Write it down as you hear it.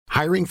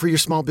Hiring for your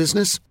small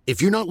business?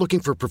 If you're not looking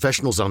for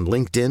professionals on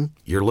LinkedIn,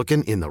 you're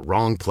looking in the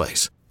wrong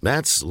place.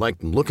 That's like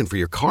looking for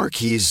your car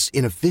keys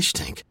in a fish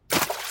tank.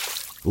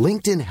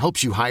 LinkedIn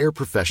helps you hire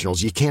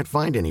professionals you can't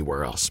find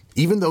anywhere else,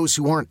 even those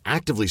who aren't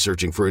actively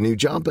searching for a new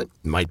job but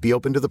might be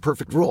open to the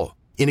perfect role.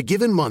 In a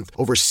given month,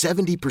 over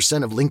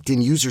 70% of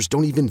LinkedIn users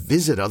don't even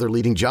visit other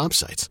leading job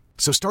sites.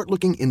 So start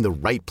looking in the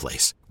right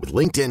place. With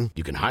LinkedIn,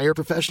 you can hire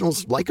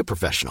professionals like a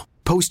professional.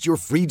 Post your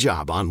free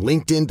job on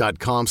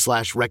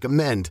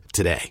linkedin.com/recommend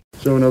today.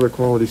 So another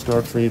quality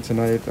start for you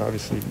tonight.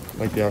 Obviously,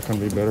 like the outcome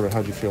to be better, but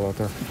how'd you feel out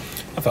there?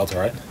 I felt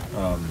all right.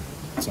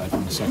 Aside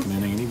from the second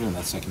inning, and even in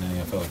that second inning,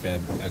 I felt like they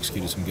had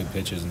executed some good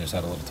pitches and just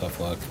had a little tough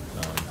luck.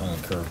 Hung a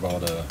curveball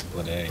to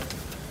Lede.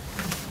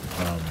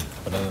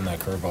 But other than that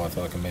curveball, I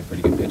felt like I made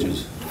pretty good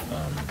pitches.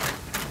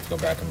 Go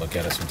back and look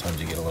at it,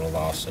 sometimes you get a little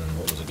lost in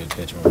what was a good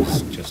pitch and what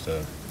was just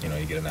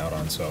you get an out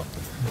on. So,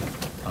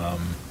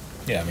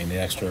 yeah, I mean, the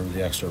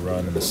extra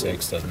run in the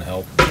sixth doesn't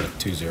help. At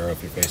 2-0,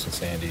 if you're facing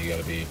Sandy, you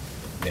got to be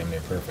damn near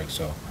perfect.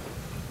 So,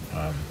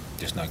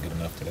 just not good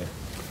enough today.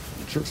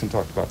 Jurickson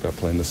talked about that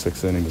play in the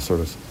sixth inning to sort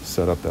of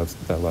set up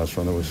that last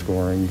run that was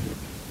scoring.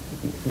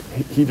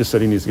 He just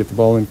said he needs to get the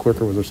ball in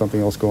quicker. Was there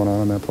something else going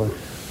on in that play?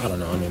 I don't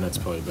know. I mean, that's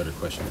probably a better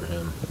question for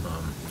him.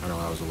 I know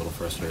I was a little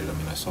frustrated. I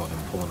mean, I saw him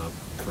pulling up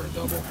for a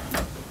double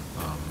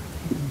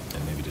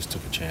and maybe just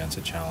took a chance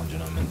at challenging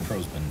him. And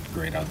Pro's been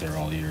great out there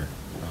all year.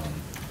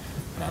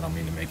 And I don't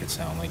mean to make it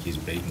sound like he's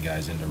baiting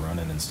guys into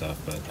running and stuff,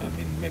 but, I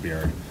mean, maybe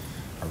our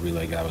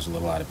relay guy was a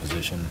little out of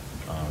position.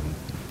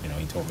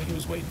 He told me he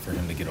was waiting for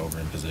him to get over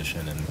in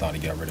position and thought he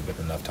got rid of it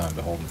enough time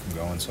to hold him from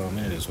going. So, I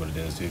mean, it is what it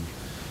is, dude.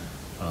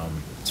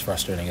 It's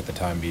frustrating at the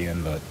time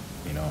being, but,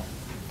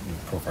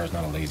 Profire's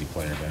not a lazy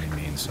player by any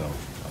means, so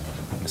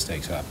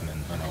mistakes happen,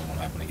 and I know it won't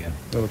happen again.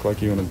 It looked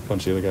like you and a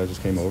bunch of the other guys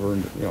just came over,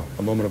 and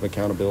a moment of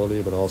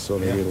accountability, but also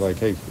maybe like,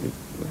 hey,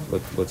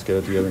 let's get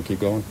it together and keep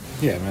going.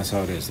 Yeah, I mean, that's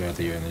how it is throughout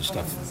the year, and there's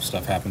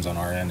stuff happens on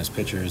our end as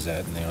pitchers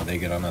that they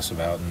get on us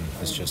about, and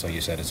it's just like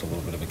you said, it's a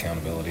little bit of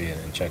accountability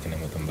and checking in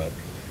with them, but.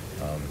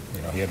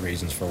 He had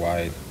reasons for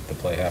why the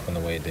play happened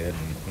the way it did,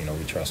 and,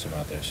 we trust him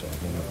out there, so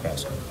we move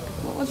past him.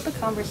 What was the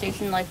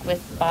conversation like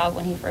with Bob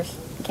when he first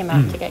came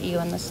out to get you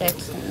in the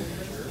sixth?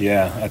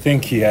 Yeah, I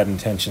think he had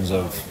intentions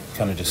of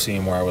kind of just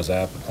seeing where I was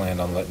at, but planned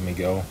on letting me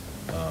go.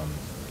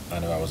 I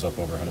know I was up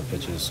over 100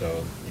 pitches,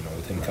 so,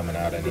 with him coming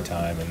out any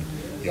time, and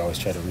you always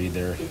try to read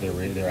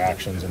their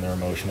actions and their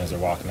emotion as they're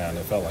walking out, and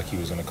it felt like he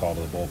was going to call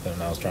to the bullpen,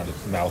 and I was trying to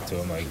mouth to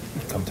him, like,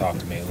 come talk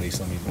to me at least,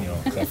 let me,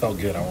 because I felt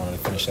good. I wanted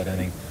to finish that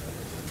inning.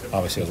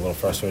 Obviously, I was a little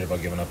frustrated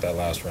about giving up that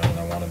last run, and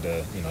I wanted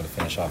to, to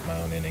finish off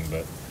my own inning.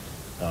 But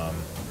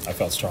I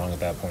felt strong at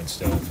that point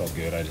still. It felt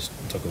good. I just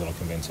took a little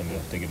convincing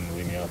to get him to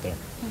leave me out there.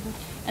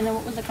 Mm-hmm. And then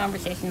what was the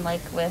conversation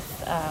like with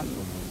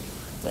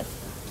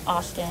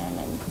Austin,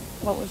 and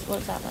what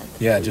was that like?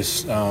 Yeah,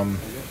 just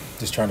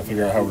trying to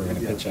figure out how we were going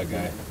to pitch that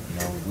guy.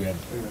 We had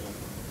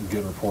a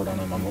good report on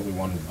him on what we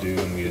wanted to do,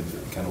 and we had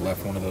kind of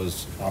left one of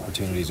those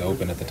opportunities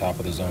open at the top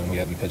of the zone. We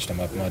hadn't pitched him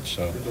up much,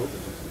 so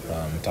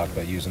we talked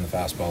about using the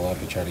fastball up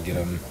to try to get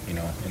him, in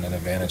an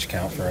advantage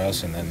count for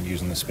us, and then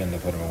using the spin to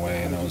put him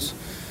away. And that was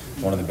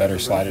one of the better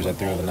sliders I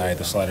threw of the night.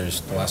 The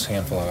sliders, the last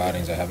handful of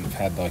outings, I haven't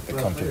had like the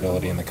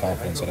comfortability and the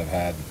confidence that I've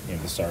had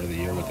at the start of the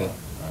year with it.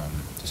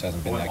 Just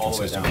hasn't been that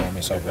consistent for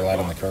me, so I've relied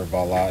on the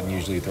curveball a lot, and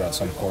usually throughout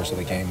some course of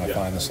the game I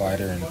find the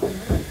slider, and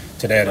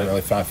today I didn't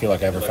really feel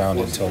like I ever found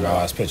it until my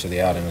last pitch of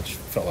the outing, which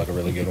felt like a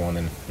really good one,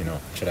 and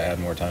should I had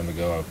more time to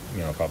go,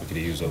 I probably could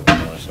have used it a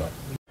little more. So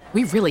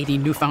We really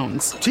need new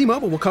phones.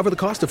 T-Mobile will cover the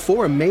cost of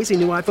 4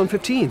 amazing new iPhone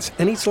 15s,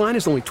 and each line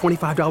is only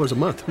 $25 a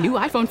month. New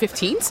iPhone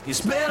 15s?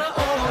 It's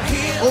better over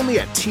here. Only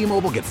at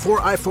T-Mobile, get 4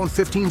 iPhone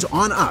 15s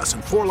on us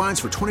and 4 lines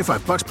for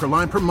 $25 per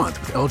line per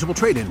month with eligible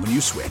trade-in when you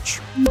switch.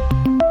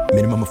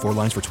 Minimum of 4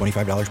 lines for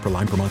 $25 per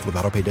line per month with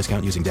autopay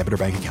discount using debit or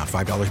bank account.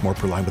 $5 more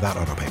per line without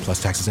autopay,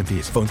 plus taxes and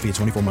fees. Phone fee at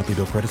 24 monthly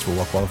bill credits for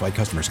well-qualified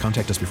customers.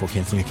 Contact us before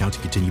canceling account to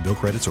continue bill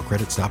credits or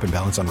credit stop and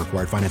balance on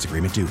required finance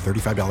agreement due.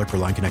 $35 per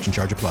line connection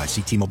charge applies.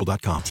 See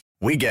T-Mobile.com.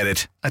 We get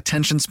it.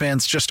 Attention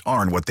spans just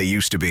aren't what they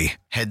used to be.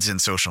 Heads in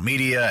social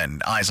media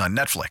and eyes on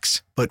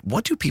Netflix. But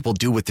what do people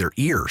do with their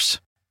ears?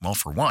 Well,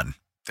 for one,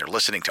 they're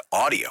listening to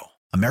audio.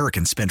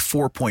 Americans spend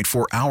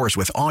 4.4 hours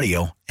with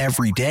audio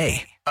every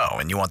day. Oh,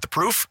 and you want the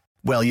proof?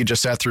 Well, you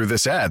just sat through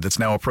this ad that's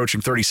now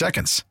approaching 30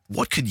 seconds.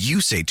 What could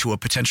you say to a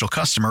potential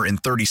customer in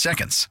 30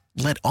 seconds?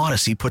 Let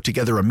Odyssey put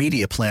together a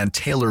media plan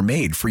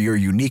tailor-made for your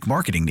unique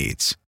marketing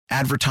needs.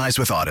 Advertise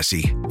with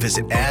Odyssey.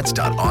 Visit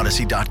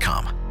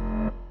ads.odyssey.com.